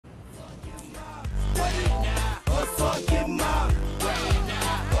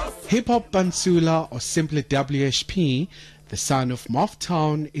Hip-hop Bansula, or simply WHP, the son of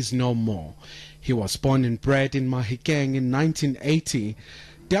Mofftown, is no more. He was born and bred in Mahikeng in 1980.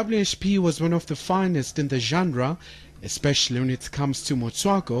 WHP was one of the finest in the genre, especially when it comes to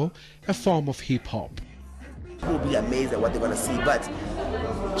motswako, a form of hip-hop. People will be amazed at what they're going to see, but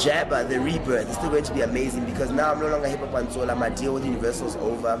Jabba, the rebirth, is still going to be amazing because now I'm no longer hip-hop Bansula. My deal with Universal's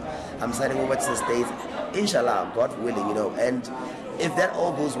over. I'm signing over to the States, inshallah, God willing, you know. And if that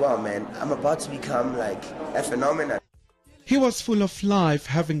all goes well, man, I'm about to become like a phenomenon. He was full of life,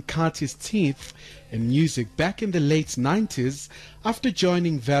 having cut his teeth in music back in the late 90s after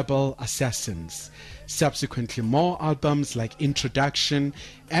joining Verbal Assassins. Subsequently, more albums like Introduction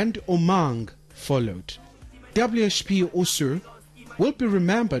and Omang followed. WHP also will be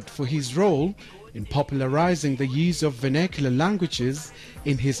remembered for his role in popularizing the use of vernacular languages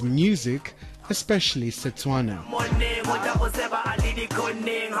in his music, especially Setswana.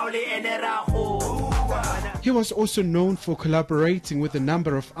 He was also known for collaborating with a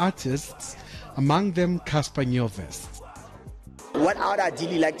number of artists, among them Casper Nyovest. What I would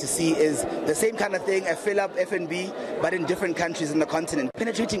ideally like to see is the same kind of thing, a fill-up F&B, but in different countries in the continent.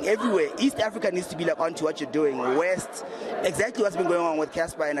 Penetrating everywhere. East Africa needs to be like onto what you're doing. West, exactly what's been going on with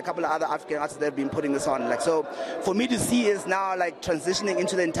Casper and a couple of other African artists that have been putting this on. Like, so for me to see is now like transitioning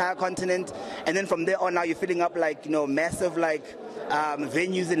into the entire continent, and then from there on now you're filling up like, you know, massive like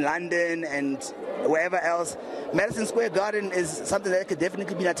venues in London and wherever else. Madison Square Garden is something that could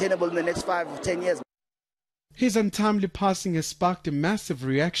definitely be attainable in the next 5 or 10 years. His untimely passing has sparked a massive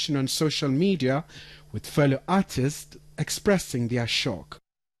reaction on social media, with fellow artists expressing their shock.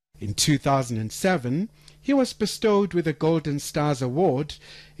 In 2007, he was bestowed with a Golden Stars Award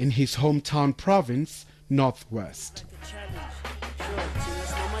in his hometown province, Northwest.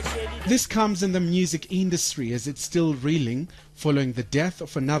 This comes in the music industry as it's still reeling following the death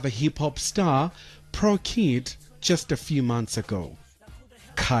of another hip-hop star, Pro Kid, just a few months ago.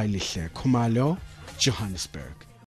 Khayelihle Khumalo, Johannesburg.